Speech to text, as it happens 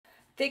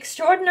The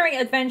Extraordinary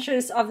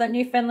Adventures of the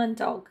Newfoundland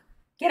Dog.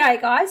 G'day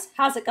guys,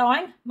 how's it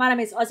going? My name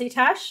is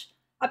AussieTash.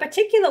 A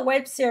particular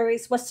web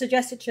series was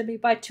suggested to me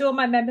by two of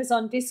my members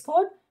on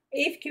Discord,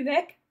 Eve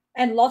Quebec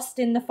and Lost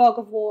in the Fog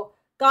of War.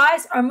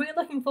 Guys, I'm really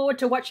looking forward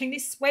to watching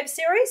this web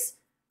series.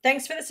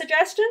 Thanks for the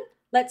suggestion.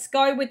 Let's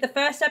go with the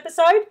first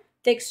episode,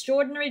 The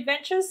Extraordinary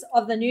Adventures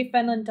of the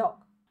Newfoundland Dog.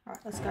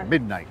 Alright, let's go.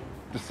 Midnight,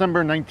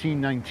 December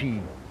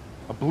 1919.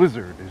 A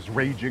blizzard is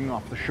raging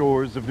off the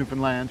shores of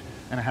Newfoundland,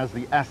 and it has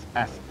the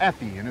SS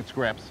Effie in its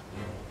grips.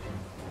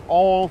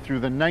 All through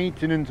the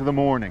night and into the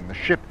morning, the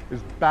ship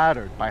is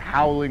battered by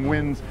howling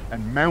winds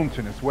and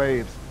mountainous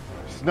waves.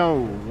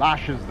 Snow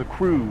lashes the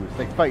crew as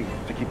they fight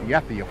to keep the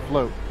Effie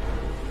afloat.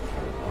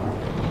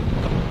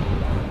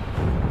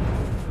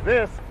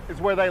 This is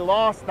where they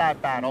lost that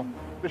battle.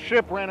 The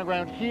ship ran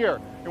aground here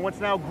in what's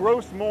now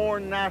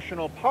Grossmore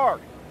National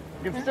Park.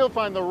 You can still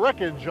find the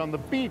wreckage on the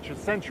beach a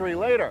century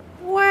later.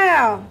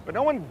 Wow! But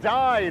no one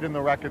died in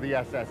the wreck of the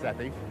SS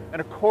Effie, and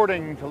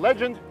according to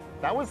legend,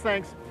 that was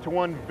thanks to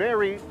one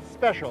very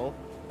special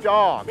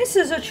dog. This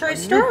is a true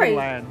story.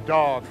 Newfoundland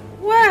dog.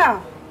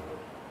 Wow!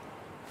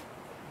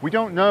 We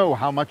don't know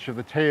how much of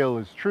the tale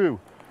is true,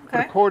 but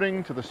Okay.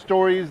 according to the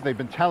stories they've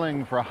been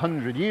telling for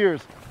 100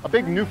 years, a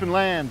big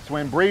Newfoundland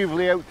swam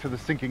bravely out to the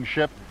sinking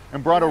ship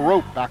and brought a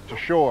rope back to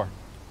shore.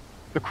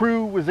 The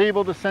crew was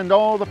able to send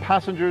all the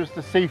passengers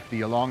to safety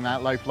along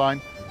that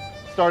lifeline,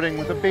 starting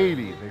with a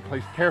baby they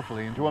placed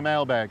carefully into a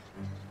mailbag.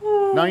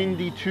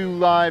 92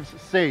 lives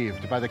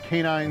saved by the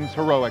canine's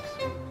heroics.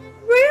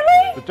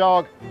 Really? The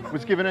dog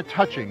was given a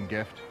touching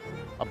gift,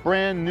 a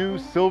brand new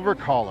silver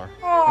collar,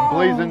 Oh.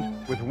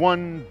 emblazoned with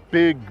one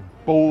big,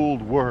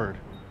 bold word,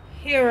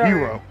 Hero.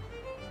 hero.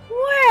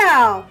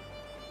 Wow!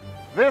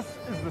 This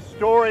is the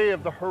story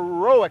of the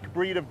heroic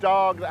breed of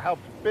dog that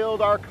helped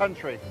build our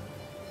country.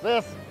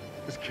 This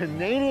is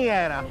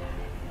Canadiana.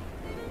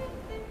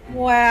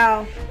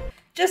 Wow.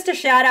 Just a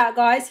shout out,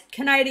 guys.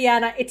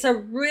 Canadiana, it's a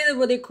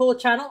really cool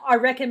channel. I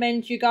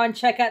recommend you go and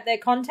check out their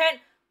content.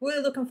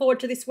 Really looking forward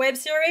to this web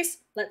series.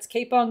 Let's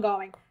keep on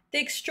going. The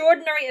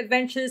Extraordinary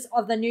Adventures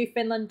of the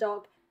Newfoundland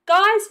Dog.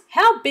 Guys,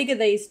 how big are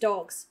these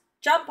dogs?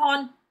 Jump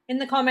on in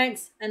the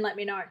comments and let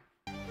me know.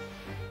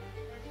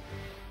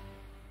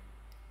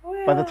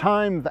 By the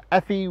time the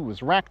Effie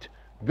was wrecked,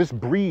 this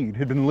breed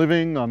had been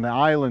living on the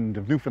island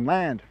of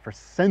Newfoundland for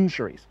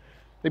centuries.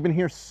 They've been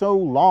here so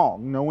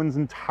long, no one's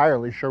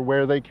entirely sure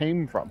where they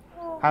came from,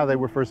 how they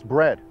were first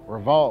bred or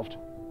evolved.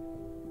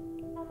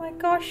 Oh my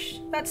gosh,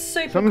 that's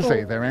super Some cool.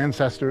 say their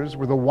ancestors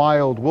were the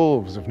wild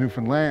wolves of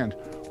Newfoundland,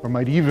 or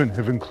might even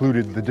have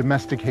included the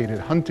domesticated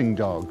hunting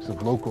dogs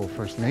of local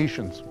First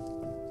Nations.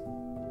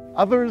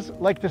 Others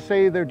like to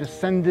say they're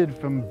descended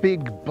from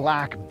big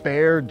black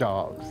bear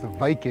dogs the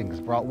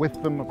Vikings brought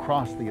with them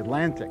across the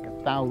Atlantic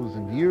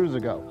 1,000 years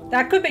ago.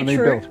 That could be And they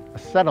true. built a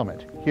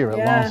settlement here at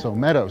Yeah. Lonceau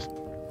Meadows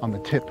on the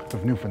tip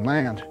of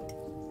Newfoundland.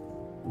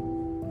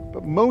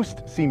 But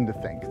most seem to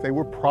think they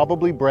were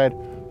probably bred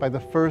by the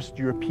first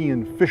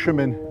European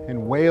fishermen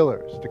and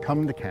whalers to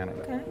come to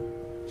Canada. Okay.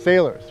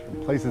 Sailors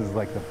from places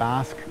like the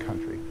Basque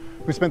Country,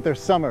 who spent their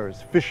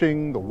summers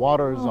fishing the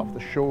waters off the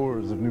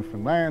shores of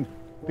Newfoundland,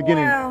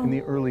 beginning Wow. in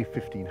the early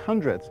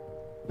 1500s,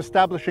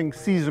 establishing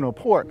seasonal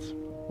ports,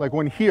 like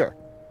one here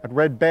at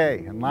Red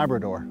Bay in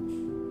Labrador.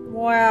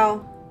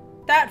 Wow.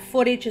 That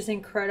footage is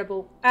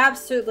incredible.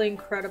 Absolutely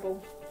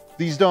incredible.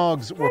 These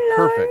dogs were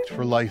perfect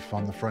for life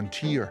on the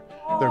frontier.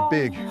 They're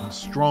big and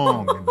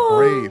strong and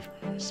brave,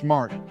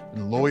 smart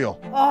and loyal.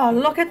 Oh,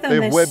 look at them. They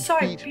They're have webbed so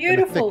feet and a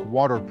beautiful. thick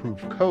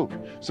waterproof coat,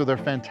 so they're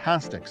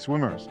fantastic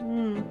swimmers.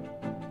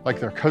 Like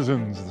their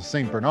cousins, the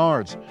St.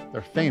 Bernards,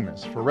 they're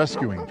famous for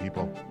rescuing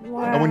people.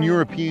 Wow. And when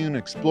European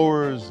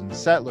explorers and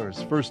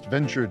settlers first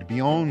ventured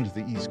beyond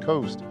the East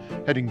Coast,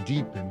 heading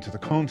deep into the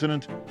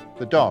continent,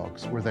 the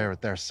dogs were there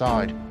at their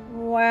side.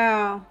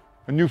 Wow.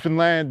 A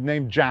Newfoundland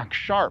named Jack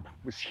Sharp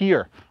was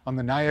here on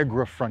the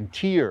Niagara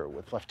frontier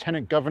with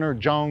Lieutenant Governor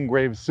John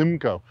Graves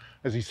Simcoe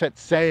as he set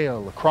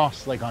sail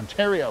across Lake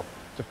Ontario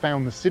to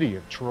found the city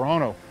of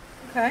Toronto.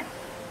 Okay.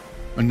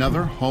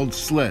 Another hauled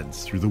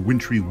sleds through the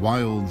wintry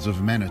wilds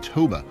of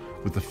Manitoba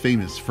with the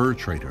famous fur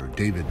trader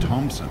David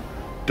Thompson,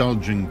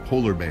 dodging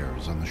polar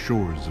bears on the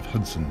shores of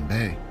Hudson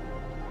Bay.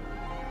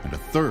 And a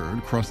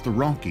third crossed the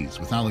Rockies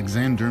with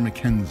Alexander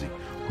Mackenzie,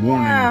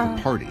 warning Wow.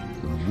 the party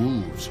when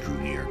wolves drew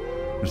near,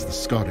 as the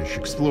Scottish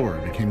explorer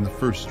became the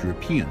first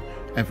European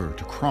ever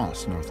to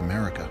cross North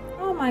America.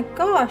 Oh my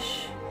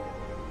gosh.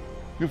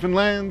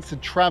 Newfoundlands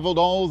had traveled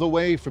all the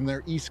way from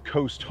their East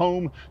Coast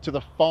home to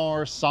the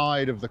far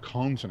side of the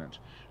continent.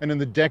 And in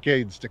the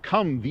decades to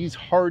come, these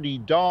hardy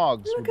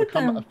dogs Look would at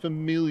become them. a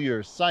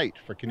familiar sight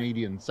for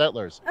Canadian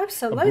settlers. A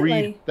Absolutely.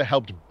 breed that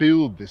helped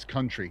build this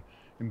country,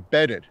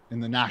 embedded in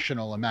the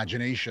national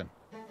imagination.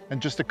 And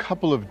just a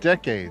couple of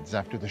decades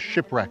after the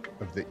shipwreck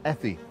of the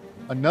Effie,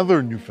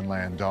 another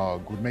Newfoundland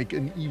dog would make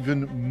an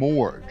even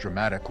more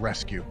dramatic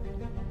rescue.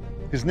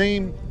 His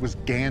name was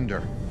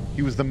Gander.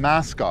 He was the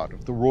mascot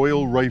of the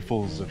Royal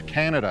Rifles of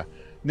Canada,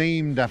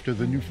 named after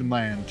the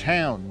Newfoundland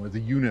town where the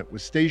unit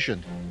was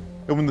stationed.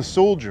 And when the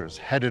soldiers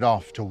headed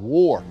off to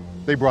war,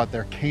 they brought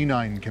their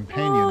canine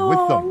companion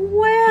with them.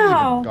 Wow.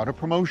 He even got a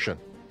promotion.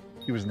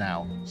 He was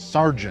now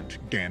Sergeant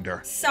Gander.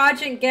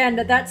 Sergeant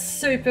Gander, that's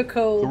super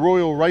cool. The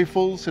Royal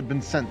Rifles had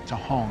been sent to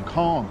Hong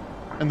Kong,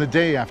 and the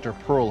day after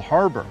Pearl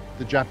Harbor,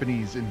 the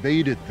Japanese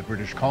invaded the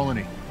British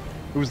colony.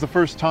 It was the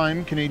first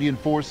time Canadian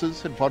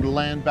forces had fought a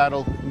land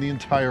battle in the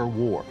entire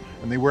war,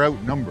 and they were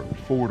outnumbered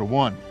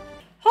 4-1.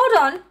 Hold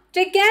on,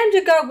 did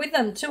Gander go with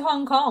them to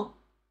Hong Kong?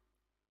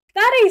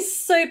 That is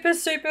super,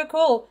 super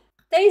cool.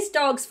 These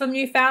dogs from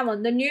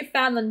Newfoundland, the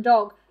Newfoundland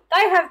dog,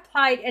 they have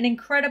played an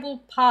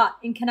incredible part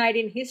in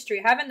Canadian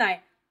history, haven't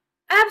they?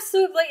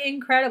 Absolutely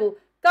incredible.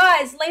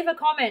 Guys, leave a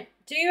comment.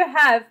 Do you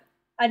have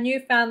a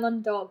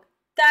Newfoundland dog?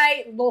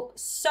 They look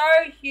so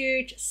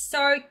huge,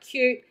 so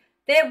cute.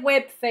 Their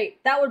web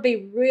feet, that would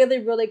be really,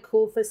 really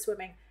cool for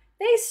swimming.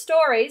 These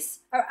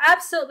stories are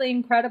absolutely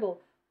incredible.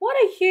 What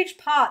a huge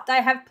part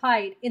they have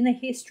played in the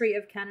history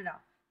of Canada.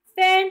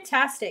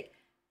 Fantastic.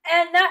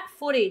 And that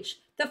footage,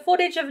 the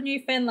footage of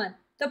Newfoundland,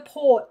 the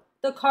port,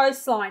 the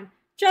coastline,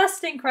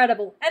 just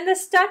incredible. And the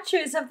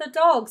statues of the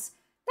dogs,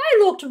 they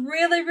looked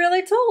really,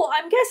 really tall.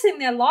 I'm guessing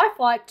they're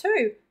lifelike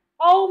too.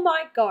 Oh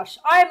my gosh,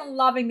 I'm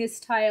loving this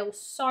tale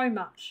so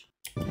much.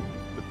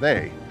 But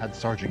they had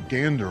Sergeant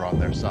Gander on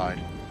their side.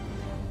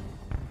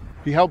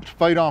 He helped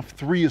fight off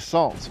 3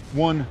 assaults,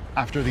 one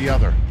after the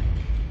other,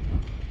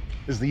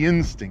 as the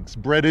instincts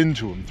bred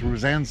into him through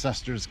his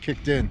ancestors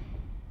kicked in.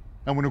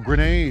 And when a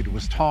grenade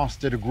was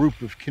tossed at a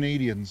group of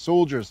Canadian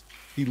soldiers,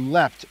 he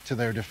leapt to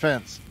their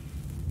defense.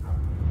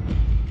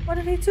 What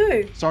did he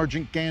do?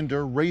 Sergeant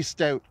Gander raced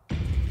out,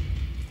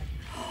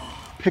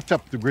 picked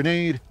up the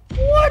grenade,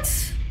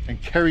 What?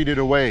 and carried it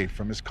away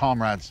from his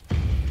comrades.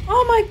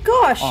 Oh my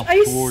gosh, Off are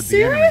you toward the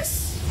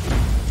serious?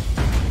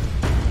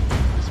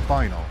 His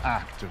final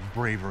act of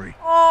bravery.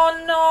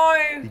 Oh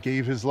no. He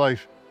gave his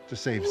life to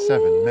save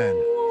 7 men.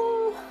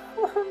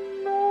 Oh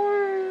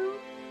no.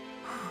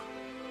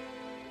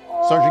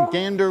 Sergeant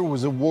Gander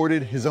was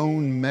awarded his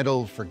own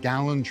medal for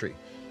gallantry.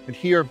 And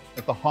here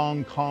at the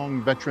Hong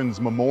Kong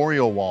Veterans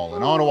Memorial Wall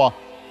in Ottawa,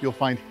 you'll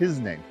find his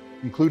name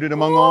included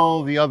among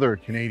all the other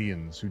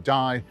Canadians who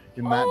died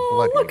in that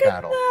bloody look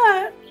battle. At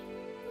that.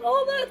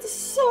 Oh, that's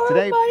so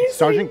Today, amazing.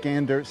 Sergeant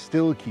Gander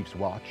still keeps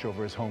watch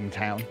over his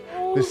hometown.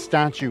 This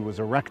statue was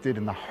erected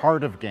in the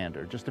heart of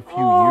Gander just a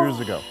few years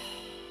ago.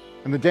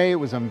 And the day it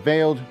was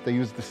unveiled, they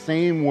used the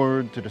same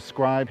word to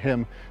describe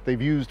him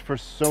they've used for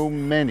so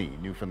many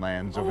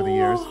Newfoundlands over the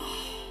years.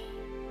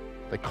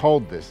 They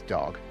called this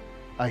dog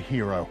a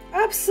hero.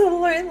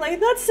 Absolutely.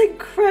 That's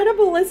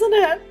incredible, isn't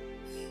it?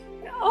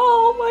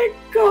 Oh my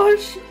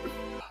gosh.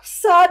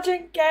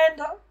 Sergeant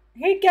Gander.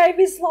 He gave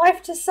his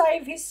life to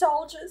save his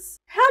soldiers.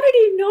 How did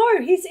he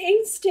know? His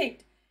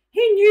instinct.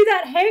 He knew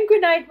that hand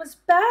grenade was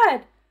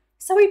bad.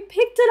 So he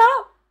picked it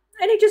up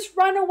and he just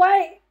ran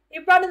away. He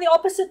ran in the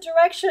opposite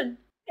direction.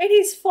 In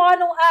his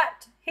final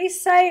act, he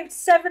saved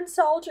 7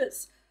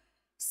 soldiers.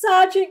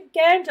 Sergeant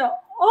Gander.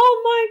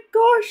 Oh my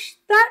gosh,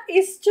 that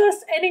is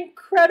just an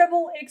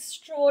incredible,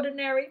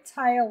 extraordinary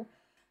tale.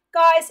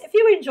 Guys, if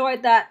you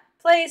enjoyed that,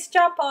 please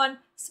jump on,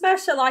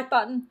 smash the like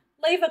button,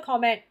 leave a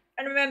comment,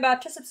 and remember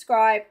to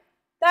subscribe.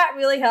 That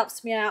really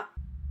helps me out.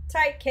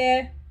 Take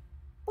care.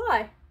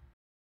 Bye.